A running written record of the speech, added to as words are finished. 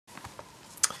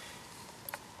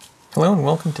Hello and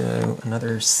welcome to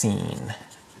another scene.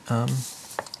 I'm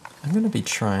going to be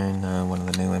trying one of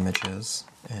the new images,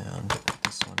 and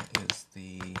this one is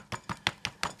the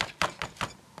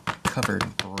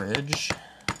covered bridge.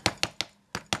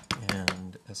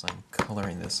 And as I'm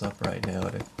coloring this up right now,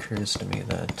 it occurs to me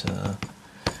that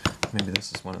maybe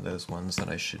this is one of those ones that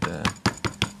I should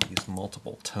use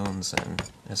multiple tones in,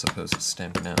 as opposed to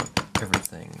stamping out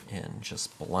everything in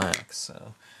just black.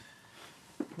 So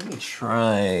let me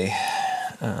try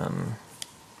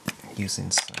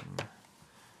using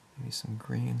maybe some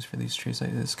greens for these trees.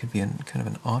 This could be kind of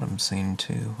an autumn scene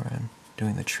too, where I'm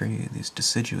doing these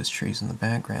deciduous trees in the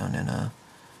background in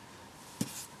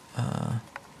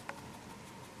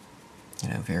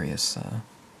various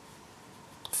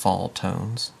fall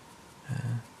tones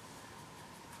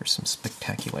for some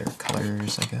spectacular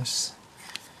colors, I guess.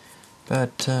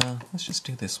 But let's just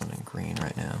do this one in green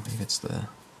right now. Maybe it's the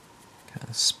kind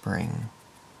of spring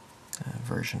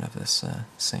version of this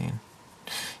scene.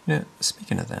 You know,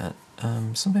 speaking of that,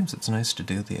 sometimes it's nice to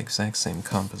do the exact same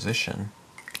composition,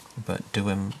 but do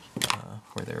them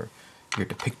where you're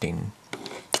depicting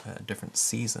different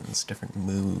seasons, different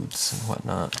moods, and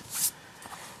whatnot.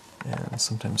 And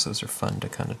sometimes those are fun to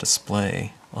kind of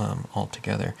display all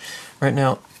together. Right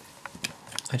now,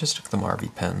 I just took the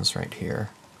Marvy pens right here.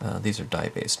 These are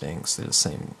dye-based inks. They're the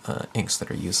same inks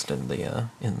that are used in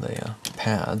the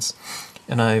pads.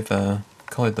 And I've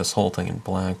colored this whole thing in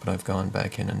black, but I've gone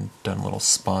back in and done a little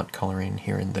spot coloring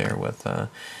here and there with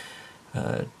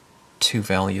 2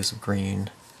 values of green.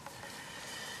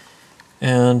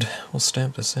 And we'll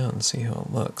stamp this out and see how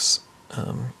it looks.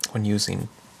 When using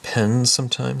pens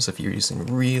sometimes, if you're using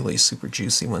really super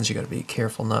juicy ones, you got to be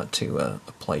careful not to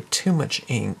apply too much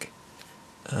ink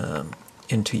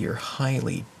into your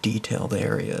highly detailed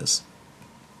areas,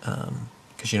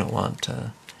 because you don't want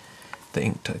the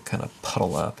ink to kind of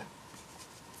puddle up.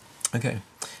 Okay,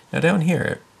 now down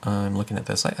here, I'm looking at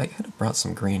this. I kind of brought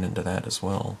some green into that as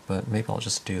well, but maybe I'll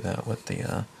just do that with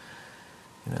the,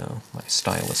 my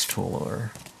Stylus Tool,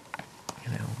 or,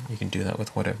 you can do that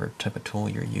with whatever type of tool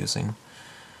you're using.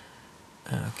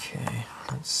 Okay,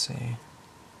 let's see.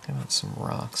 How about some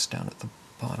rocks down at the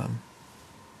bottom?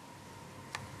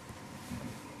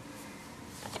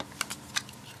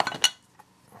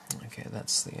 Okay,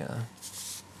 that's the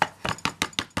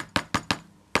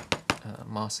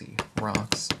Mossy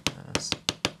Rocks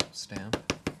stamp.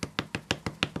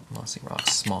 Mossy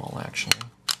Rocks Small, actually.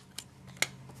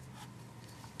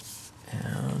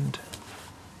 And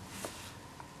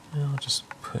I'll just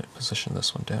position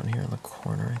this one down here in the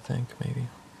corner, I think, maybe.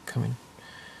 Have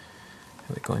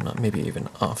it going on, maybe even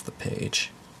off the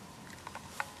page.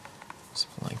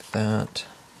 Something like that.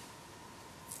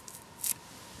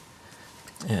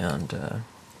 And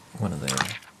one of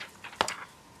the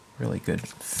really good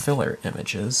filler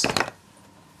images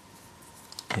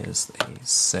is a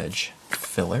Sedge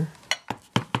filler.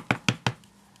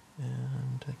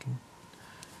 And I can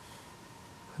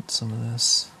put some of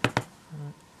this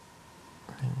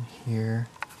in here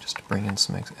just to bring in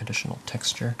some additional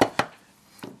texture.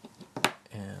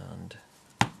 And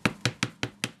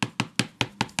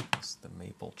this is the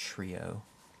Maple Trio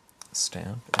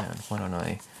stamp. And why don't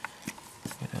I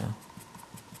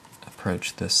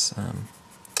approach this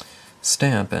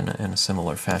stamp in a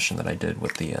similar fashion that I did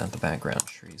with the background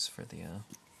trees for the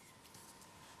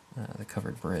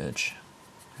covered bridge.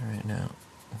 All right, now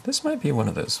this might be one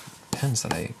of those pens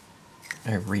that I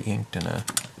re-inked in a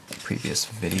previous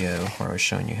video where I was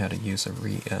showing you how to use the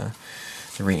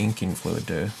re-inking fluid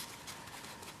to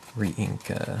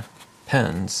re-ink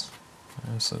pens.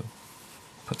 I also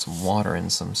put some water in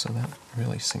some, so that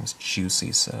really seems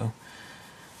juicy. So,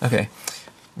 okay,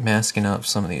 masking up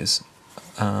some of these.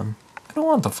 I don't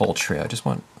want the full trio, I just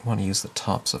want to use the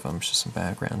tops of them, just some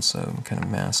background, so I'm kind of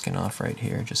masking off right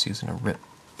here, just using a ripped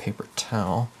paper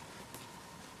towel.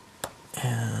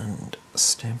 And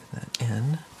stamping that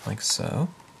in, like so.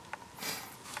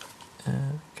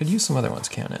 Could use some other ones,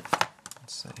 can't it?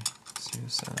 Let's see, let's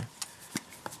use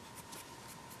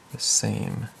the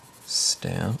same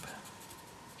stamp.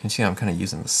 You can see I'm kind of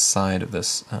using the side of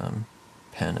this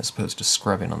pen as opposed to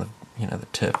scrubbing on the the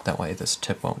tip. That way this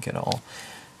tip won't get all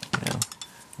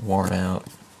worn out.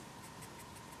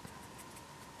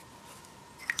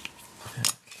 Okay,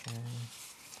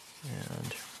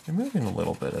 and removing a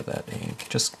little bit of that ink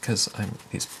just because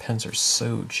these pens are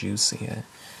so juicy. I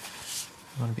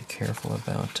want to be careful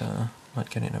about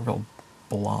not getting a real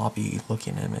blobby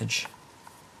looking image.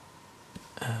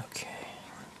 Okay,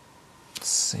 let's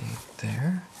see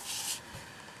there.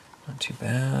 Not too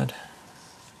bad.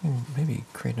 Maybe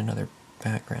create another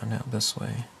background out this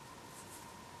way.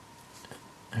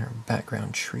 or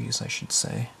background trees, I should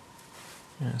say.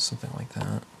 Yeah, something like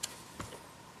that.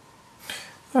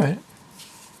 Alright.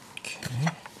 Okay.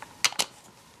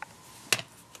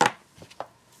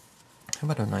 How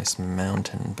about a nice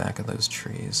mountain back of those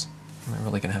trees? Am I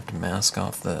really going to have to mask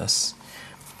off this?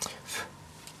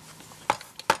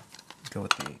 Go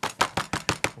with the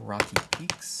rocky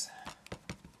peaks.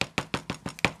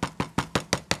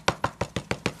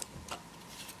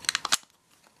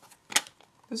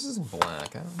 This isn't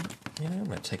black. I'm going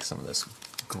to take some of this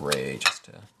gray just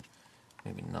to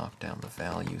maybe knock down the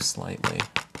value slightly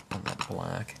on that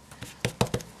black.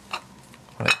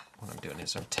 What I'm doing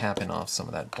is I'm tapping off some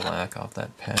of that black off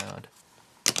that pad.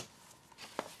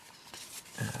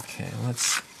 Okay,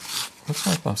 let's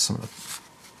wipe off some of the...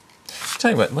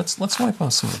 Tell you what, let's wipe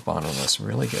off some of the bottom of this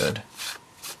really good,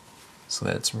 so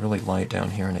that it's really light down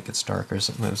here and it gets darker as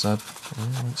it moves up.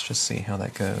 And let's just see how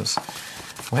that goes.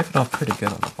 Wipe it off pretty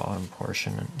good on the bottom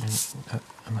portion, and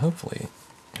I'm hopefully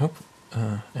I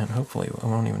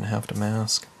won't even have to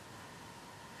mask.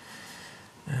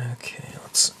 Okay,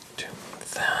 let's do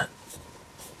that.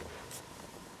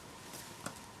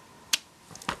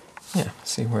 Yeah,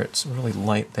 see where it's really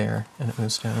light there and it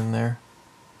moves down in there.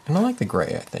 And I like the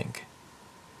gray, I think,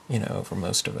 over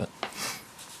most of it.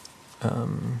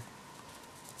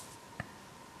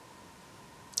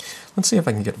 Let's see if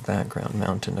I can get a background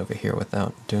mountain over here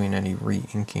without doing any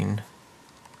re-inking.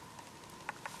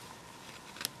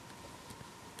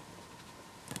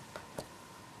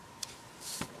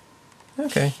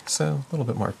 Okay, so a little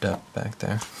bit more depth back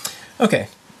there. Okay,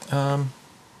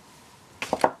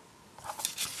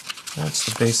 that's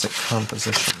the basic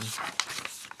composition.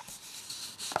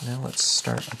 Now let's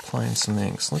start applying some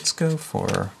inks. Let's go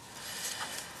for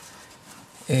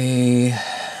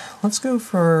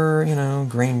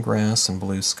green grass and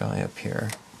blue sky up here.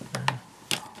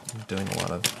 I'm doing a lot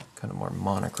of kind of more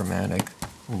monochromatic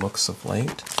looks of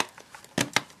late.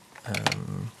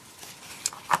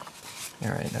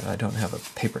 Alright, I don't have a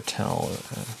paper towel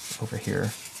over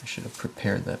here. I should have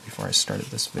prepared that before I started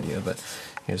this video, but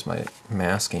here's my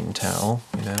masking towel,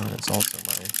 and it's also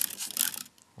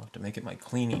I'll have to make it my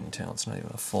cleaning towel. It's not even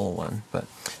a full one, but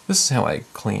this is how I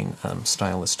clean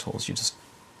Stylus tools.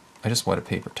 I just wet a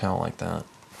paper towel like that,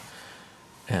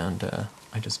 and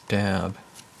I just dab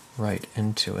right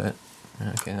into it.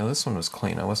 Okay, now this one was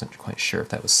clean. I wasn't quite sure if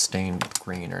that was stained with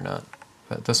green or not,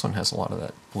 but this one has a lot of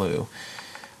that blue.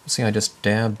 See, I just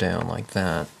dab down like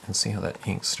that, and see how that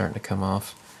ink's starting to come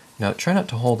off. Now, try not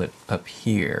to hold it up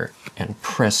here and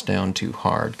press down too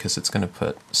hard, because it's going to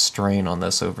put strain on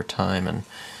this over time, and,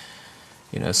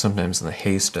 sometimes in the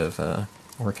haste of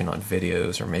working on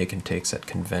videos or making takes at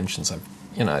conventions,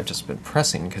 I've just been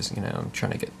pressing, because, I'm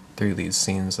trying to get through these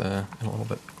scenes in a little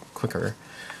bit quicker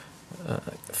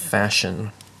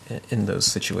fashion in those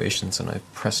situations, and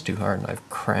I've pressed too hard and I've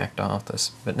cracked off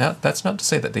this. But now, that's not to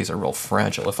say that these are real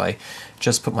fragile. If I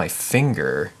just put my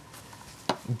finger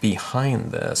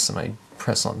behind this and I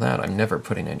press on that, I'm never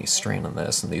putting any strain on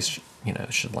this, and these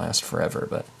should last forever.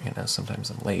 But sometimes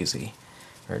I'm lazy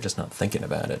or just not thinking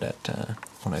about it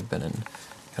when I've been in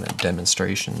kind of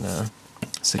demonstration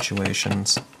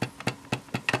situations.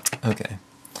 Okay,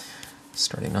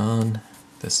 starting on.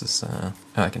 This is,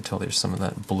 I can tell there's some of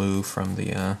that blue from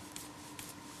the,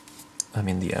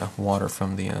 water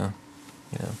from the,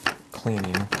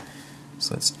 cleaning,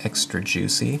 so it's extra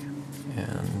juicy,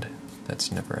 and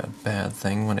that's never a bad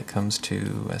thing when it comes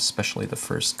to especially the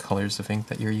first colors of ink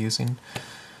that you're using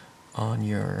on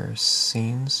your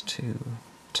scenes to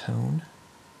tone.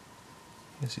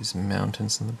 There's these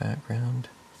mountains in the background.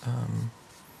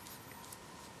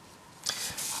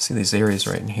 See these areas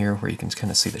right in here where you can kind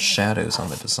of see the shadows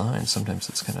on the design. Sometimes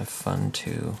it's kind of fun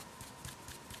to,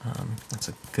 it's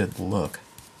a good look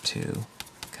to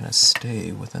kind of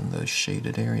stay within those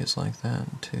shaded areas like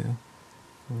that, to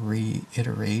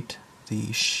reiterate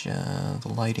the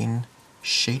lighting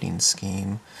shading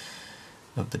scheme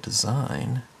of the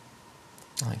design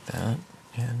like that,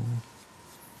 and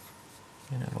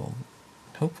it'll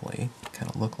hopefully kind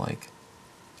of look like,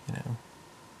 I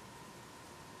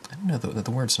don't know,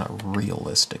 the word's not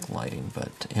realistic lighting,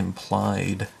 but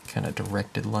implied, kind of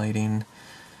directed lighting,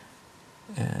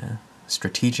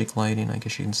 strategic lighting, I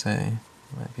guess you can say.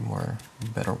 Might be a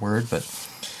better word, but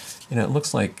it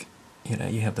looks like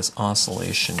you have this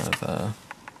oscillation of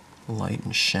light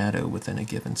and shadow within a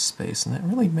given space, and that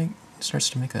really starts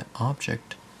to make an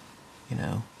object,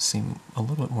 seem a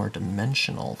little bit more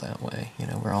dimensional that way.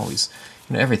 We're always,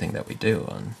 everything that we do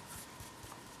on,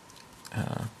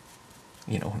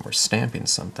 when we're stamping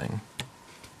something,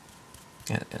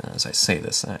 and as I say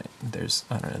this, I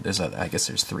don't know, I guess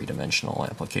there's three-dimensional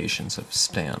applications of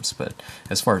stamps, but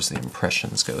as far as the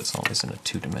impressions go, it's always in a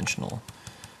two-dimensional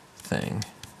thing.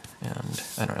 And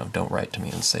I don't know, don't write to me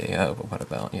and say, oh, but what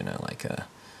about, like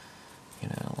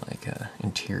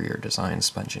interior design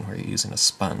sponging where you're using a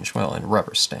sponge? Well, in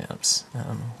rubber stamps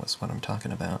was what I'm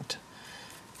talking about.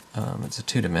 It's a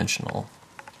two-dimensional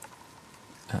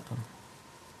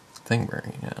thing where,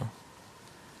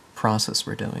 process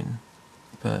we're doing.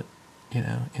 But,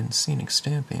 in scenic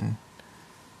stamping,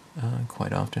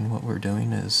 quite often what we're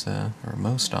doing is, or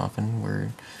most often,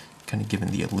 we're kind of given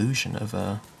the illusion of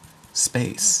a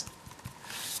space.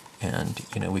 And,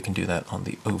 we can do that on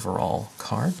the overall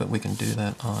card, but we can do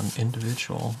that on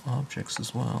individual objects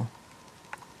as well.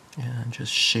 And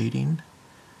just shading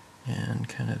and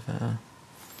kind of,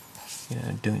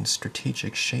 doing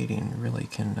strategic shading really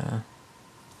can,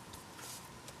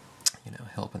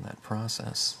 help in that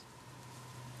process.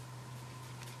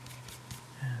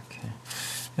 Okay.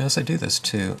 Now, as I do this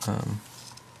too, I'm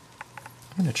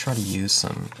going to try to use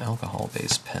some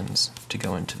alcohol-based pens to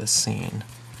go into the scene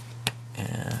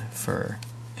for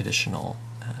additional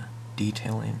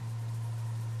detailing.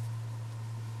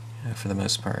 For the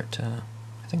most part,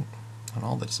 I think on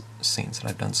all the scenes that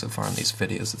I've done so far in these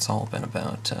videos, it's all been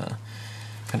about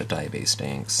kind of dye-based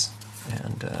inks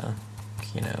and,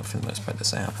 for the most part,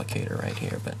 this applicator right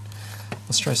here. But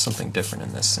let's try something different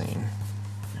in this scene.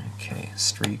 Okay,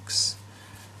 streaks.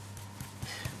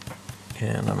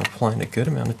 And I'm applying a good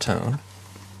amount of tone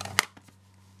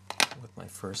with my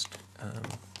first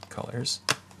colors.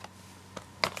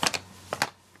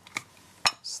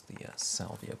 It's the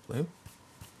salvia blue.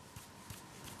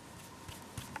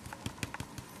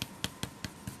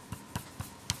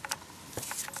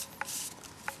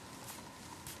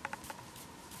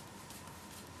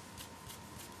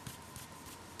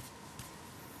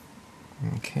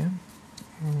 Okay.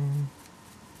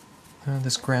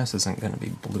 This grass isn't going to be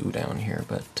blue down here,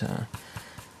 but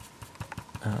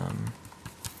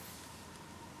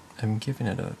I'm giving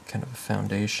it a kind of a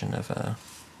foundation of a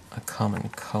common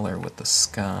color with the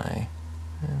sky.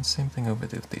 And same thing over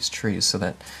with these trees, so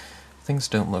that things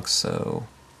don't look so,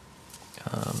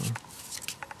 I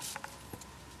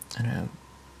don't know,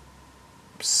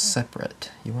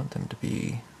 separate. You want them to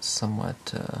be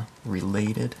somewhat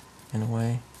related in a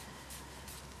way.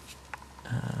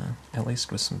 At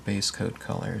least with some base coat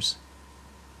colors.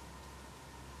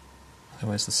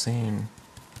 Otherwise the scene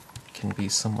can be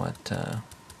somewhat kind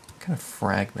of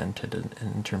fragmented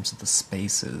in terms of the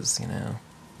spaces, you have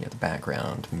the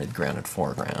background, midground, and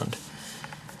foreground.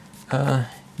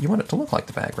 You want it to look like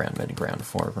the background, midground, and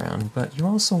foreground, but you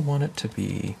also want it to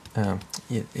be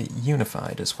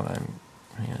unified is what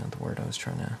the word I was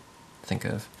trying to think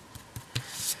of.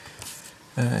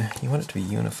 You want it to be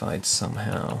unified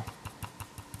somehow.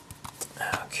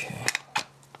 Okay.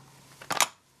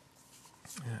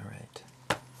 Alright.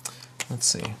 Let's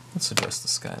see. Let's adjust the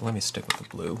sky. Let me stick with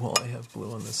the blue while I have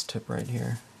blue on this tip right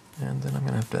here. And then I'm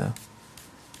going to have to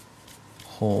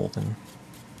hold and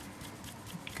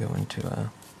go into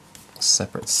a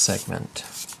separate segment.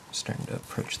 I'm starting to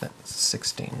approach that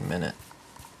 16-minute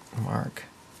mark.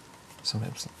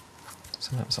 Sometimes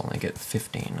I'll only get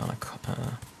 15 on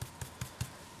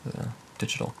the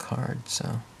digital card,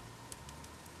 so...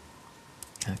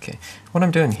 Okay, what I'm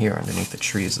doing here underneath the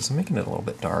trees is I'm making it a little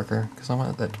bit darker because I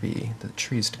want that to be, the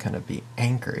trees to kind of be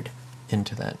anchored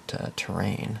into that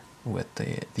terrain with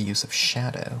the use of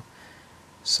shadow.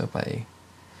 So by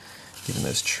giving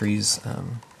those trees,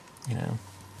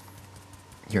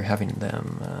 you're having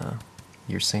them,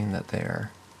 you're saying that they're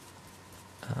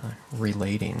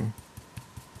relating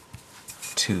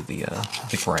to the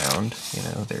ground,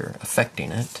 they're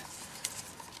affecting it.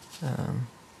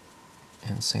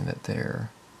 And saying that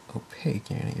they're opaque,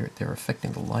 they're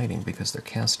affecting the lighting because they're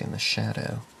casting the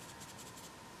shadow.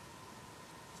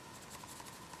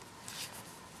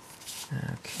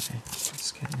 Okay,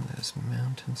 just getting those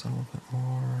mountains a little bit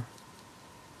more.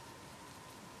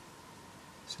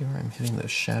 See where I'm hitting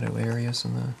those shadow areas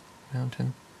in the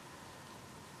mountain?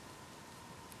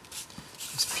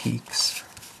 These peaks.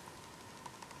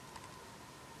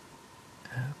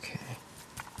 Okay.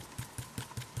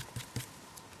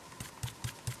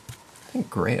 I think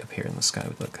gray up here in the sky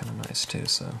would look kind of nice too,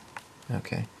 so,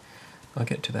 okay. I'll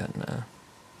get to that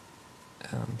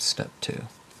in step 2.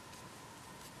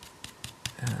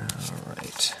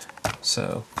 Alright,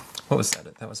 so, what was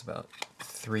that? That was about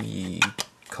 3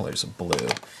 colors of blue.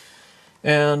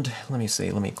 And, let me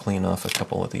see, let me clean off a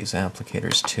couple of these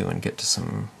applicators too and get to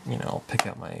some, I'll pick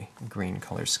out my green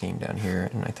color scheme down here,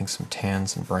 and I think some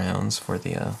tans and browns for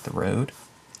the road,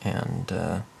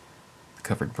 and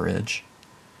covered bridge.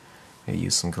 We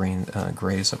use some green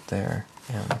grays up there,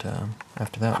 and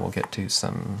after that we'll get to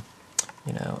some,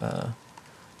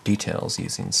 details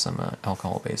using some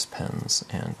alcohol-based pens,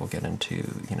 and we'll get into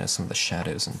some of the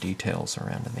shadows and details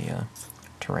around in the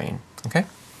terrain. Okay.